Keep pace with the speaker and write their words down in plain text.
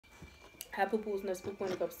Hi Poo-Poo's Nest Poo-Poo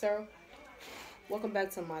in the Cup Tarot. Welcome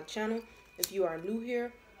back to my channel. If you are new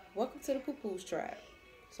here, welcome to the Poo-Poo's Tribe.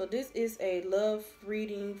 So this is a love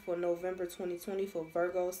reading for November 2020 for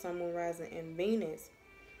Virgo, Sun, Moon, Rising, and Venus.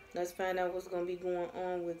 Let's find out what's going to be going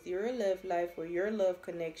on with your love life or your love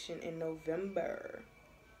connection in November.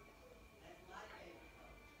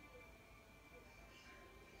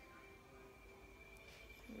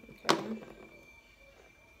 Okay.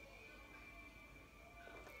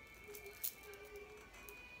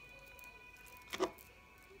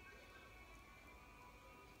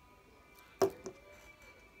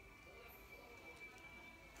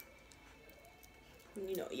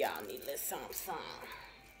 You know, y'all need a little something.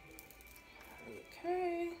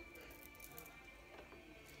 Okay.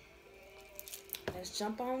 Let's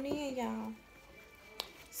jump on in, y'all.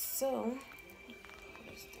 So,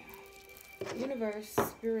 universe,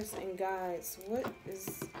 spirits, and guides, what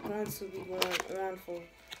is going to be going on for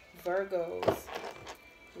Virgos?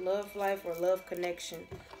 Love life or love connection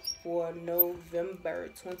for November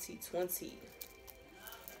 2020.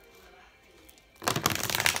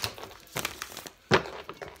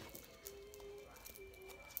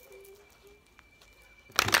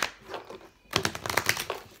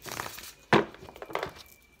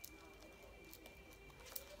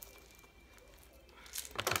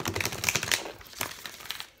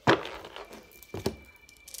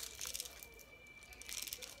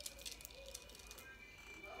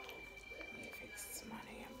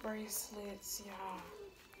 Bracelets, y'all.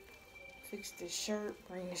 Fix this shirt.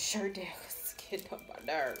 Bring the shirt down because it's getting up my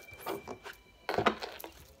nerves.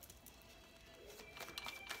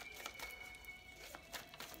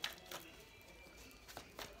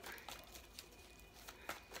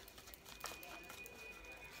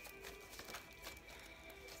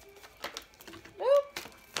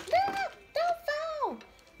 Don't fall.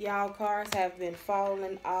 Y'all, cards have been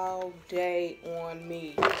falling all day on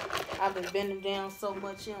me. I've been bending down so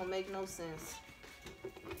much it don't make no sense.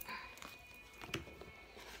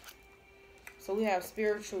 So we have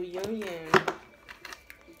spiritual union.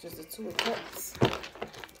 Just the Two of Cups.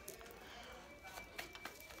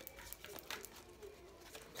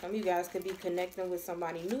 Some of you guys could be connecting with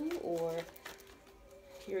somebody new, or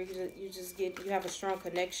you have a strong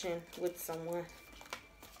connection with someone.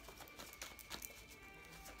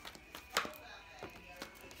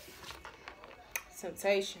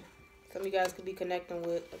 Temptation. Some of you guys could be connecting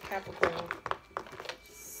with a Capricorn.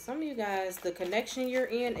 Some of you guys, the connection you're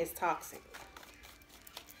in is toxic.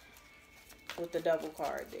 With the Devil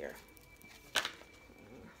card there.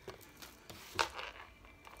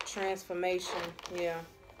 Transformation. Yeah.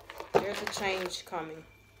 There's a change coming.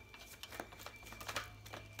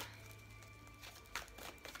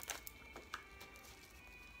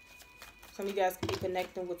 Some of you guys could be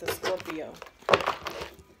connecting with a Scorpio.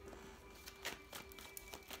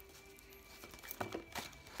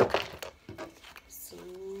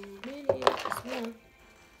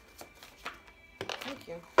 Thank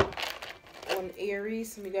you. On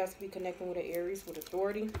Aries, some of you guys could be connecting with an Aries with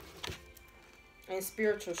authority and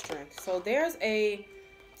spiritual strength. So there's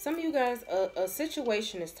some of you guys, a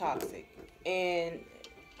situation is toxic, and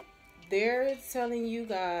they're telling you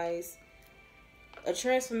guys a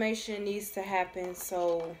transformation needs to happen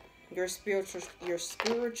so your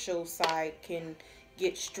spiritual side can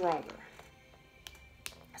get stronger.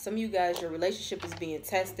 Some of you guys, your relationship is being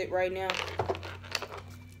tested right now.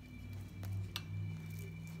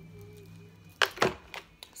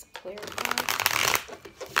 Let's clarify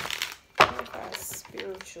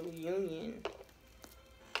spiritual union.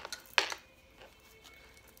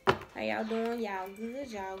 How y'all doing? Y'all good?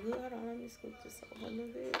 Y'all good? Hold on, let me scoop this up a little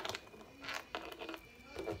bit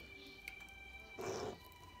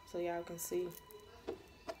so y'all can see.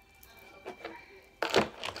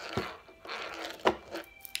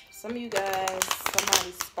 Some of you guys,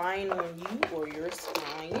 somebody's spying on you or you're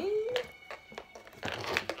spying.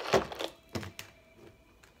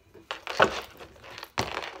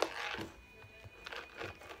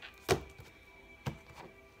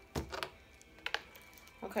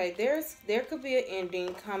 Okay, there could be an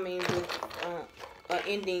ending coming with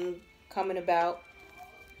about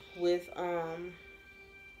with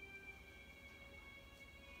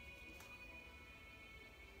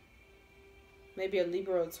maybe a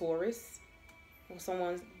Libra or Taurus, or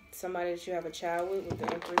somebody that you have a child with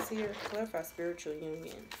the Empress here. Clarify spiritual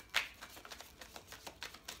union.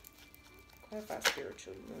 Clarify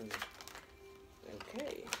spiritual union.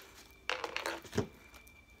 Okay.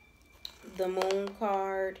 The Moon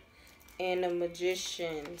card and the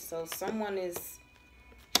Magician. So someone is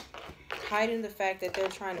hiding the fact that they're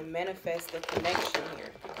trying to manifest the connection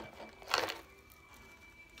here.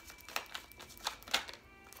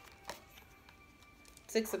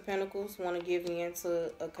 Six of Pentacles, want to give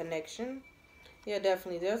into a connection. Yeah,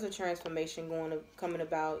 definitely. There's a transformation coming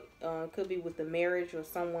about. Could be with the marriage or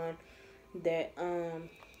someone that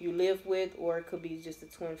you live with, or it could be just a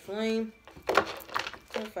twin flame.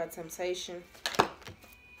 Clarify temptation.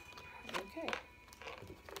 Okay.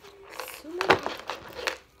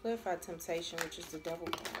 Clarify temptation, which is the Devil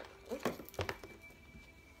card. Okay.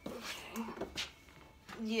 Okay.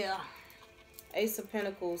 Yeah. Ace of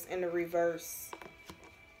Pentacles in the reverse.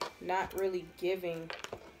 Not really giving.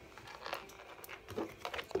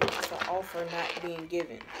 It's an offer not being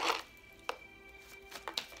given.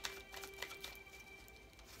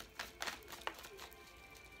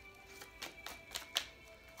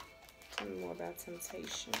 Tell me more about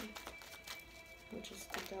temptation, which is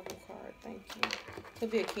the Devil card. Thank you.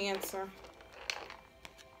 Could be a Cancer.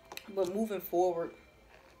 But moving forward,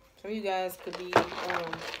 some of you guys could be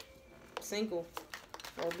single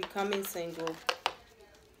or becoming single.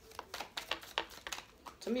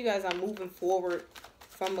 Some of you guys are moving forward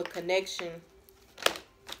from a connection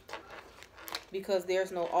because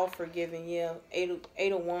there's no offer given. Yeah, Eight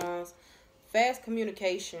of Wands. Fast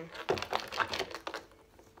communication.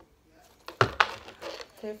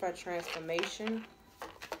 Clarify transformation.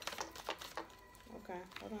 Okay,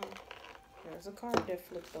 hold on. There's a card that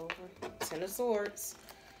flipped over. Ten of Swords.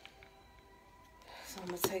 So I'm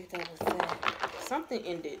going to take that with that. Something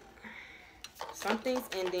ended. Something's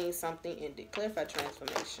ending. Something ended. Clarify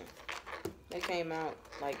transformation. They came out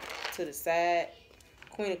like to the side.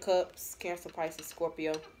 Queen of Cups. Cancer, Pisces,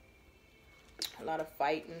 Scorpio. A lot of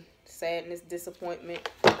fighting. Sadness. Disappointment.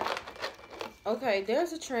 Okay,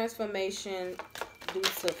 there's a transformation due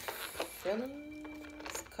to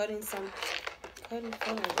feelings. Cutting feelings.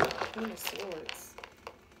 Queen of Swords.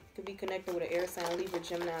 Could be connected with an air sign. Libra,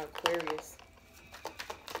 Gemini, Aquarius.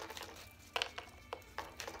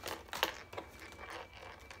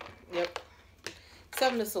 Yep.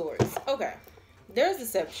 Seven of Swords. Okay. There's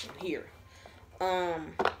deception here.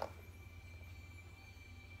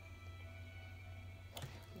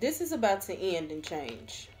 This is about to end and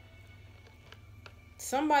change.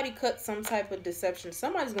 Somebody cut some type of deception.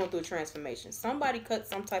 Somebody's going through a transformation. Somebody cut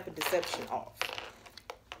some type of deception off.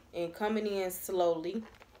 And coming in slowly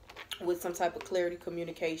with some type of clarity,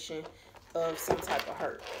 communication of some type of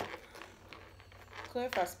hurt.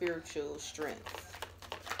 Clarify spiritual strength.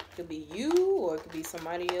 Could be you or it could be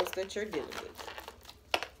somebody else that you're dealing with.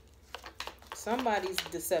 Somebody's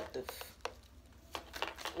deceptive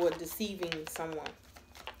or deceiving someone.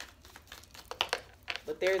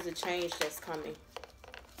 But there's a change that's coming.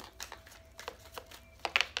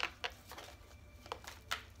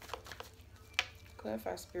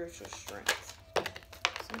 Clarify spiritual strength.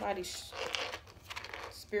 Somebody's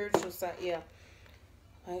spiritual side, yeah.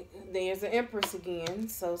 Like there's an Empress again.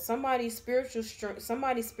 So somebody's spiritual strength,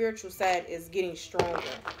 somebody's spiritual side is getting stronger.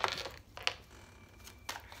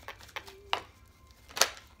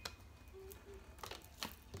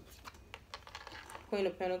 Queen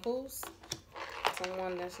of Pentacles.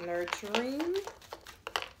 Someone that's nurturing.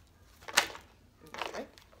 Okay.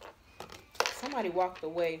 Somebody walked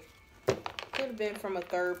away. Could have been from a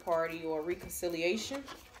third party or reconciliation.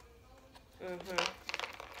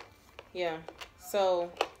 Yeah.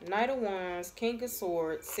 So, Knight of Wands, King of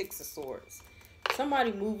Swords, Six of Swords.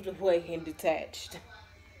 Somebody moved away and detached.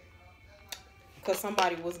 Because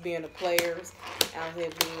somebody was being a player out here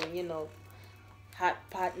being, you know, hot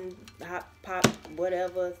pot,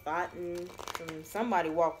 whatever, thoughtin'. And somebody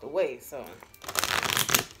walked away, so.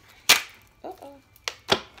 Uh-oh.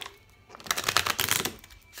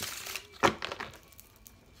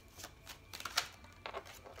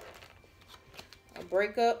 A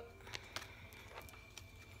breakup.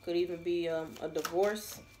 Could even be a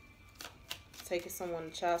divorce. Taking someone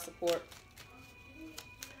to child support.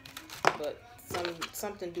 But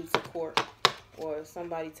something due to court. Or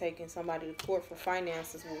somebody taking somebody to court for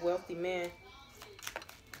finances with wealthy men.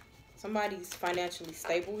 Somebody's financially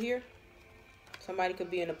stable here. Somebody could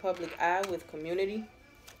be in the public eye with community.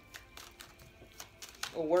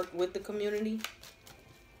 Or work with the community.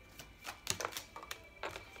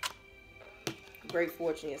 Great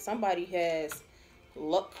fortune. Somebody has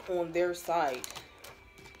luck on their side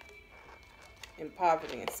in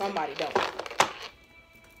poverty and somebody don't.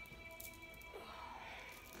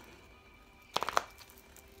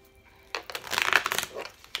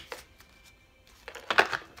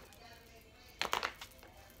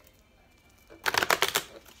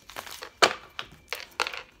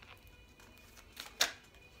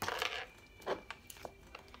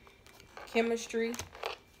 Chemistry.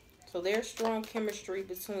 So there's strong chemistry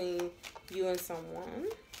between you and someone.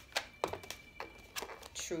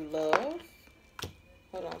 True love.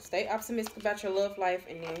 Hold on. Stay optimistic about your love life,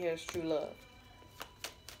 and then here's true love.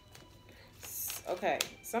 Okay,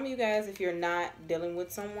 some of you guys, if you're not dealing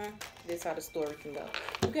with someone, this is how the story can go.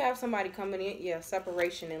 You can have somebody coming in, yeah,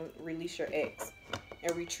 separation, and release your ex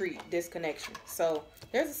and retreat, disconnection. So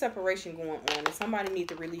there's a separation going on, and somebody needs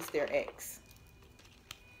to release their ex.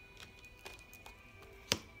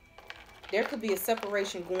 There could be a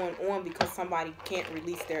separation going on because somebody can't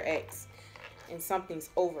release their ex, and something's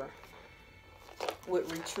over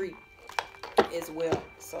with retreat as well.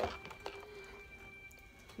 So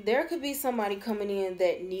there could be somebody coming in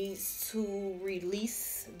that needs to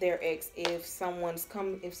release their ex. If someone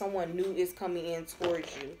new is coming in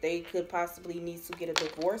towards you, they could possibly need to get a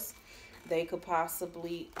divorce. They could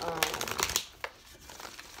possibly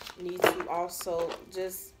need to also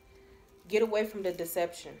just get away from the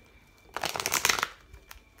deception.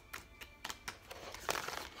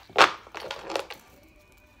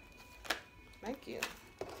 Thank you.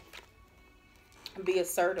 Be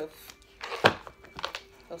assertive.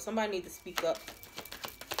 So somebody needs to speak up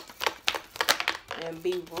and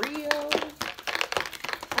be real.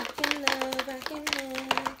 I can love, I can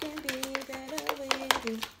be better with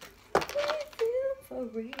you. For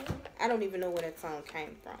real. I don't even know where that song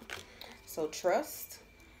came from. So trust.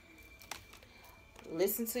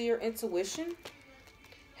 Listen to your intuition.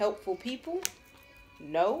 Helpful people.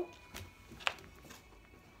 No.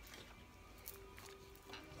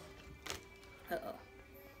 Uh-oh.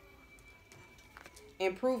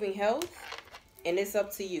 Improving health, and it's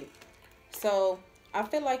up to you. So I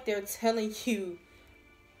feel like they're telling you,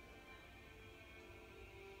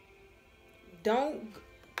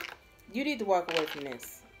 you need to walk away from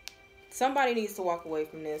this. Somebody needs to walk away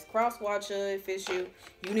from this. Cross watcher, if it's you,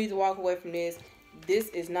 you need to walk away from this. This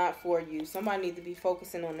is not for you. Somebody needs to be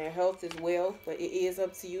focusing on their health as well, but it is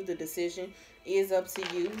up to you. The decision is up to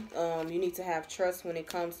you. You need to have trust when it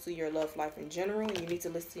comes to your love life in general, and you need to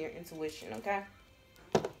listen to your intuition, okay?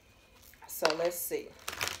 So let's see.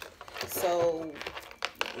 So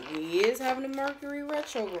we is having a Mercury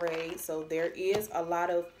retrograde. So there is a lot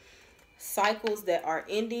of cycles that are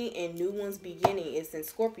ending and new ones beginning. It's in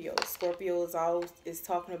Scorpio. Scorpio is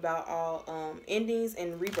talking about all endings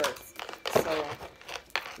and rebirths. So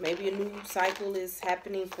maybe a new cycle is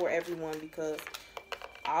happening for everyone, because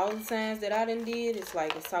all the signs that I done did, it's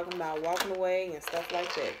talking about walking away and stuff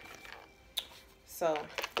like that. So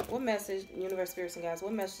what message, universe, spirits, and guides,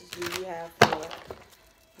 what message do you have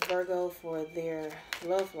for Virgo for their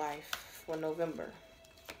love life for November?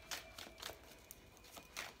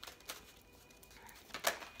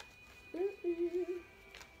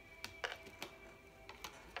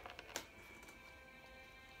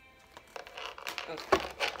 Okay.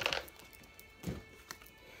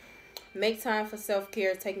 Make time for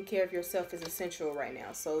self-care. Taking care of yourself is essential right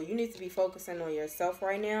now. So you need to be focusing on yourself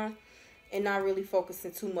right now, and not really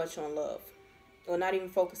focusing too much on love, or not even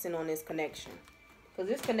focusing on this connection, because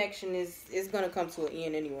this connection is going to come to an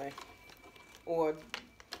end anyway, or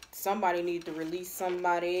somebody needs to release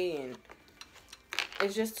somebody, and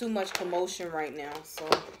it's just too much commotion right now. So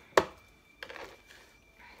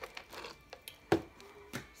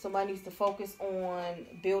somebody needs to focus on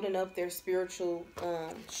building up their spiritual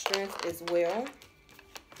strength as well.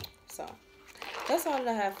 So that's all that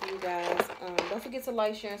I have for you guys. Don't forget to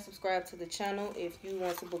like, share, and subscribe to the channel. If you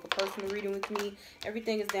want to book a personal reading with me,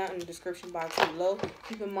 everything is down in the description box below.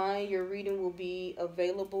 Keep in mind, your reading will be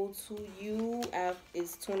available to you.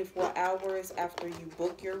 It's 24 hours after you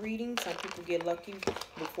book your reading. Some people get lucky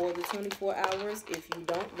before the 24 hours. If you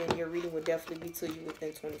don't, then your reading will definitely be to you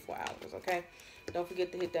within 24 hours, okay? Don't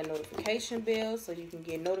forget to hit that notification bell so you can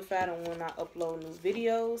get notified on when I upload new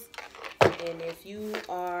videos. And if you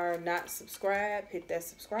are not subscribed, hit that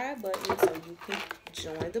subscribe button so you can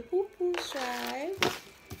join the poo-poo tribe.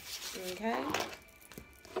 Okay?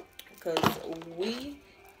 Because we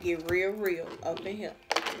get real up in here.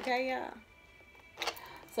 Okay, y'all?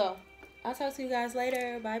 So, I'll talk to you guys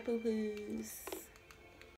later. Bye, poo-poos.